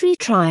military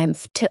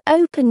triumph to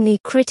openly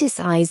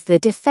criticize the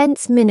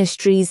defense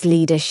ministry's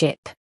leadership.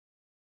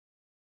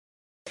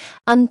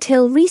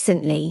 Until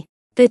recently,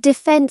 the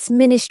defense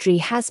ministry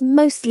has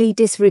mostly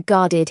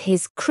disregarded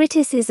his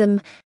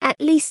criticism,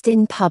 at least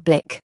in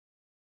public.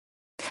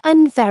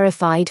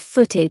 Unverified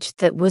footage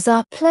that was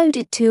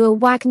uploaded to a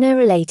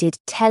Wagner-related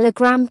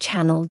Telegram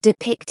channel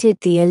depicted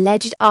the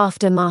alleged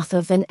aftermath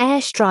of an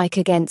airstrike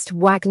against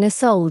Wagner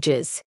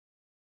soldiers.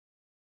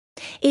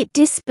 It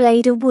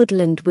displayed a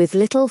woodland with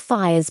little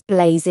fires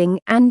blazing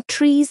and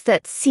trees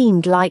that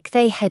seemed like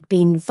they had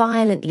been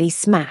violently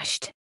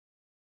smashed.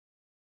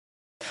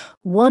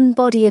 One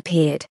body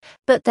appeared,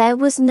 but there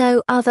was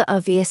no other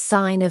obvious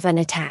sign of an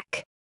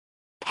attack.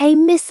 A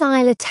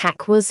missile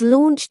attack was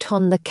launched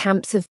on the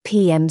camps of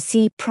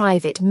PMC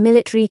private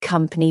military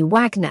company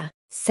Wagner,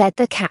 said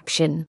the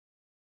caption.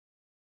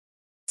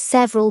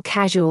 Several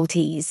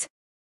casualties.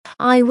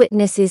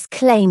 Eyewitnesses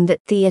claim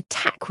that the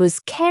attack was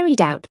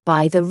carried out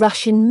by the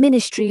Russian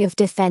Ministry of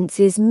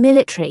Defense's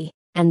military,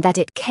 and that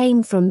it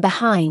came from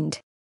behind.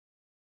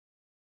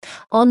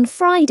 On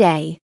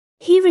Friday,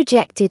 he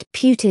rejected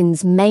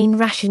Putin's main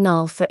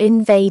rationale for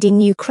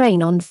invading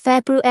Ukraine on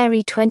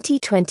February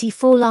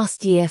 2024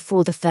 last year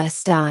for the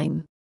first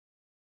time.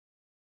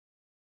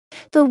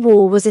 The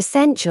war was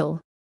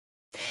essential,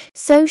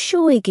 so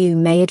Shoigu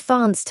may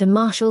advance to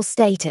marshal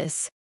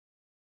status.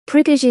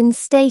 Prigozhin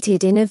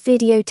stated in a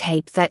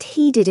videotape that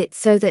he did it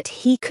so that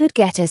he could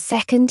get a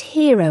second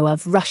Hero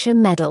of Russia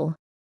medal.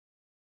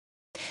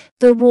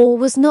 The war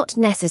was not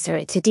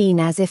necessary to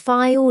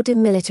denazify or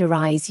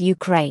demilitarize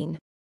Ukraine.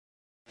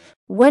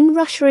 When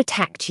Russia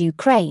attacked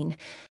Ukraine,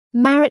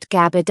 Marat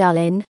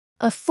Gabardulin,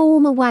 a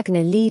former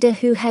Wagner leader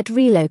who had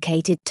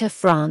relocated to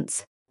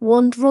France,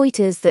 warned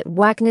Reuters that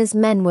Wagner's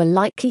men were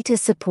likely to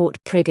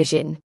support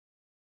Prigozhin.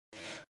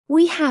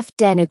 We have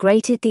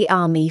denigrated the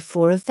army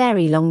for a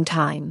very long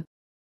time.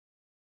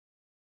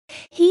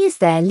 He is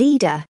their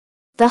leader,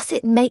 thus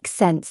it makes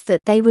sense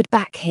that they would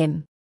back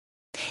him.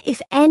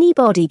 If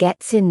anybody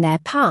gets in their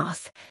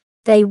path,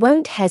 they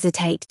won't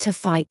hesitate to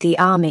fight the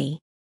army.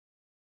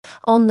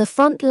 On the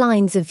front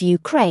lines of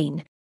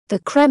Ukraine, the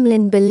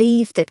Kremlin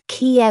believed that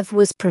Kiev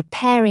was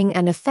preparing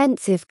an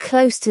offensive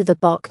close to the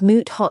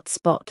Bakhmut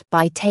hotspot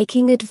by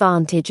taking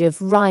advantage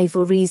of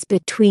rivalries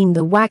between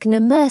the Wagner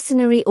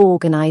mercenary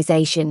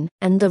organization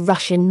and the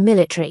Russian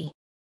military.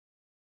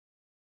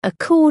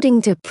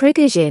 According to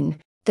Prigozhin,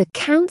 the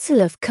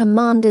Council of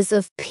Commanders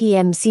of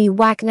PMC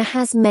Wagner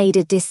has made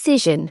a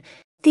decision.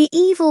 The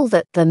evil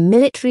that the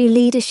military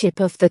leadership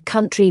of the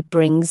country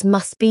brings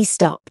must be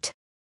stopped.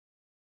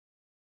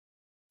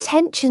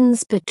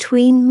 Tensions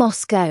between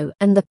Moscow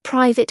and the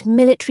private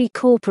military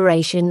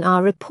corporation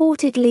are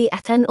reportedly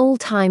at an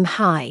all-time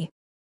high.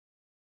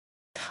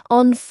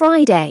 On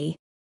Friday,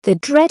 the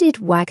dreaded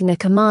Wagner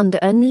commander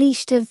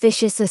unleashed a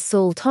vicious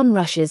assault on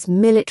Russia's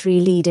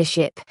military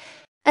leadership,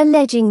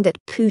 alleging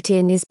that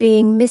Putin is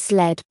being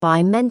misled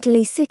by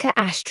mentally sick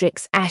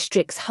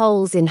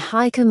holes in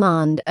high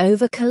command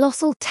over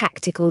colossal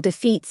tactical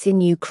defeats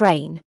in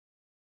Ukraine.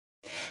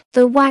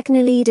 The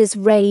Wagner leader's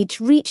rage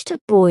reached a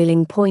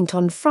boiling point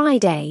on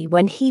Friday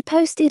when he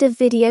posted a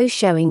video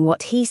showing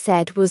what he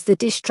said was the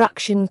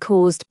destruction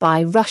caused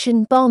by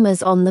Russian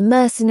bombers on the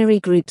mercenary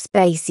group's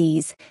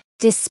bases,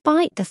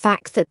 despite the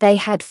fact that they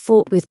had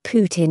fought with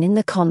Putin in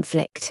the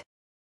conflict.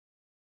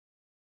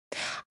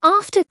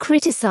 After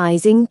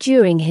criticizing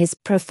during his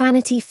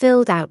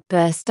profanity-filled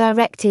outburst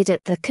directed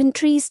at the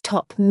country's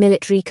top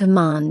military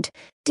command,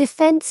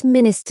 Defense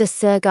Minister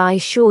Sergei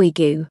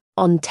Shoigu,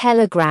 on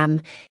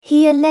Telegram,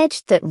 he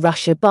alleged that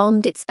Russia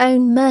bombed its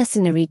own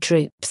mercenary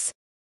troops.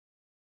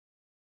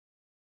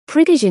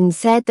 Prigozhin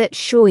said that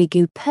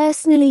Shoigu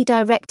personally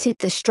directed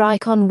the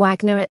strike on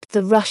Wagner at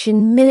the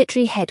Russian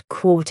military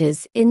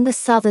headquarters in the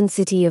southern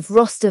city of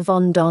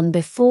Rostov-on-Don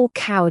before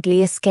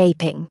cowardly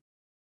escaping.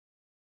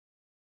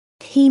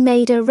 He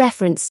made a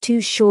reference to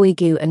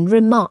Shoigu and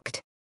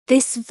remarked,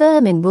 This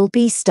vermin will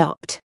be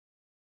stopped.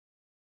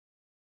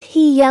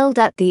 He yelled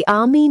at the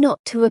army not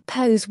to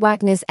oppose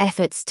Wagner's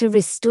efforts to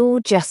restore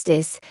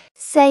justice,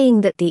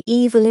 saying that the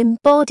evil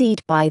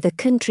embodied by the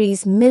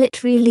country's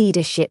military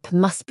leadership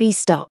must be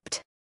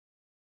stopped.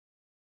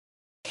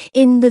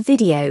 In the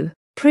video,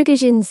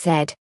 Prigozhin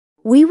said,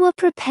 "We were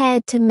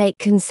prepared to make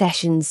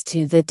concessions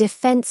to the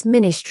defense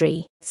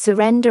ministry,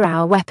 surrender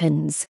our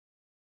weapons.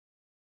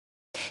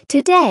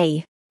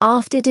 Today,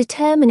 after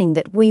determining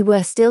that we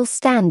were still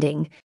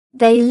standing,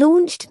 they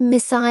launched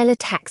missile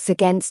attacks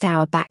against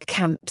our back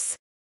camps."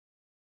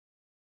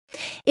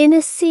 In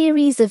a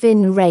series of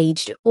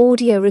enraged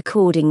audio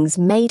recordings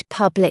made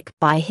public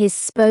by his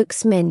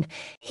spokesman,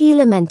 he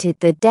lamented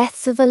the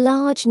deaths of a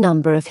large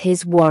number of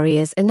his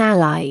warriors and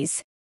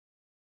allies.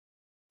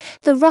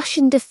 The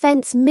Russian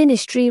Defense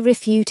Ministry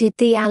refuted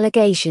the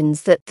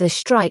allegations that the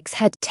strikes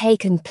had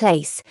taken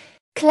place,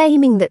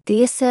 claiming that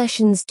the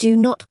assertions do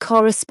not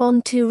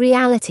correspond to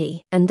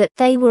reality and that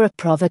they were a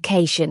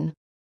provocation.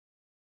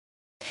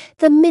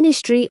 The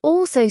ministry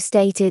also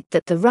stated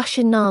that the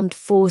Russian armed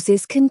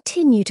forces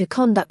continue to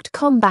conduct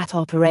combat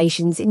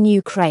operations in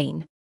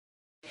Ukraine.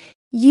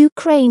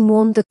 Ukraine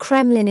warned the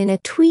Kremlin in a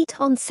tweet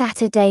on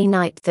Saturday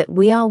night that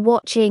 "we are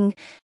watching,"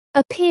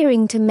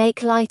 appearing to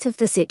make light of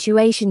the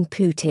situation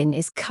Putin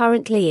is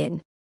currently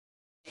in.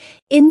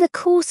 In the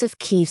course of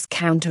Kyiv's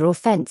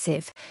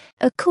counter-offensive,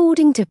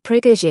 according to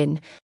Prigozhin,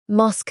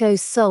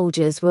 Moscow's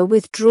soldiers were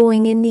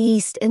withdrawing in the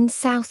east and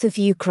south of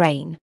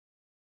Ukraine.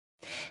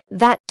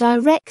 That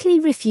directly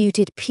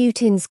refuted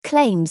Putin's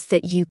claims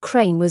that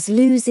Ukraine was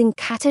losing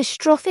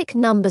catastrophic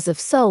numbers of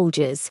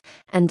soldiers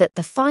and that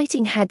the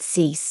fighting had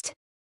ceased.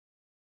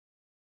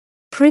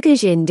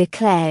 Prigozhin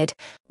declared,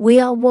 "We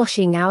are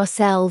washing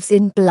ourselves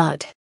in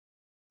blood.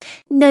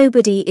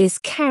 Nobody is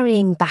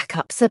carrying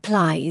backup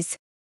supplies.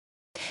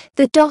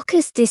 The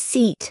darkest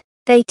deceit,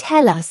 they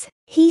tell us,"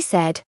 he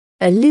said,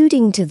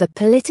 alluding to the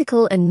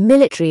political and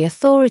military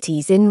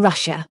authorities in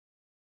Russia.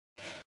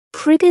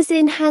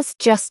 Prigozhin has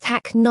just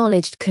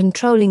acknowledged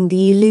controlling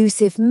the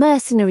elusive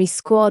mercenary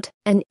squad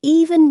and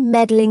even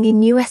meddling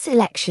in US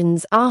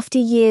elections after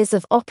years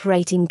of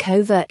operating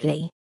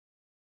covertly.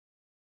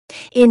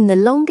 In the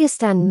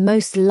longest and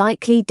most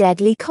likely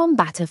deadly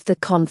combat of the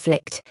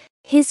conflict,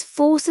 his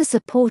forces,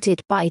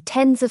 supported by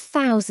tens of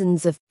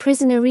thousands of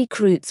prisoner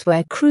recruits,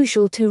 were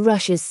crucial to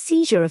Russia's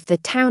seizure of the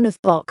town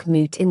of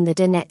Bakhmut in the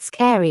Donetsk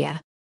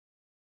area.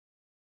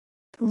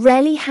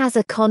 Rarely has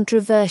a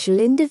controversial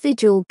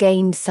individual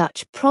gained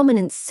such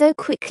prominence so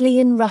quickly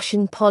in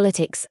Russian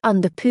politics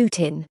under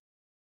Putin.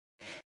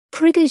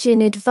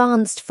 Prigozhin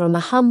advanced from a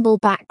humble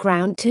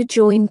background to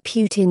join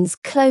Putin's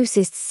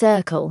closest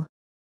circle.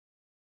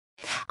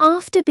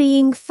 After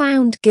being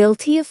found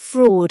guilty of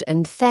fraud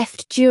and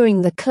theft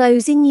during the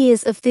closing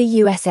years of the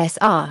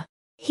USSR,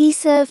 he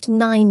served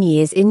 9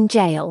 years in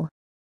jail.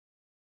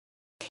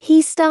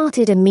 He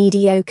started a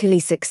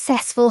mediocrely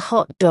successful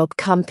hot dog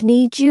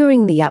company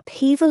during the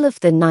upheaval of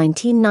the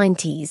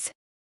 1990s.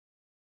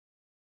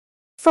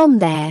 From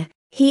there,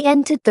 he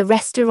entered the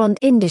restaurant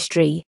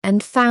industry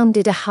and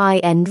founded a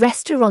high-end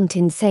restaurant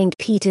in St.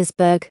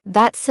 Petersburg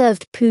that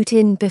served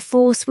Putin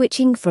before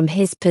switching from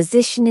his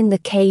position in the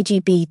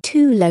KGB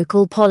to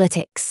local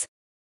politics.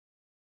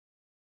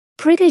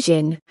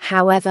 Prigozhin,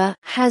 however,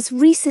 has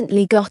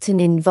recently gotten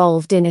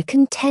involved in a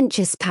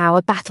contentious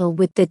power battle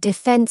with the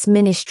defense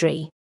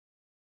ministry.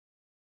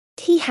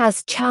 He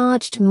has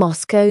charged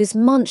Moscow's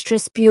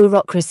monstrous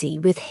bureaucracy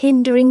with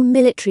hindering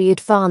military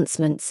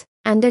advancements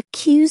and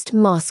accused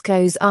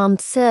Moscow's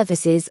armed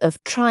services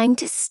of trying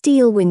to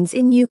steal wins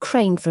in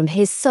Ukraine from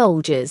his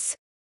soldiers.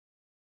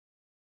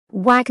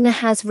 Wagner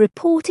has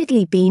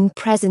reportedly been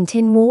present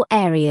in war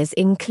areas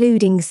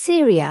including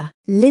Syria,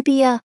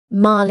 Libya,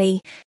 Mali,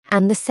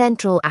 and the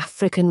Central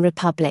African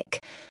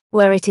Republic,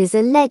 where it is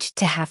alleged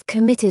to have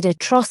committed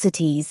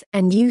atrocities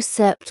and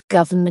usurped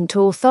government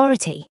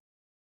authority.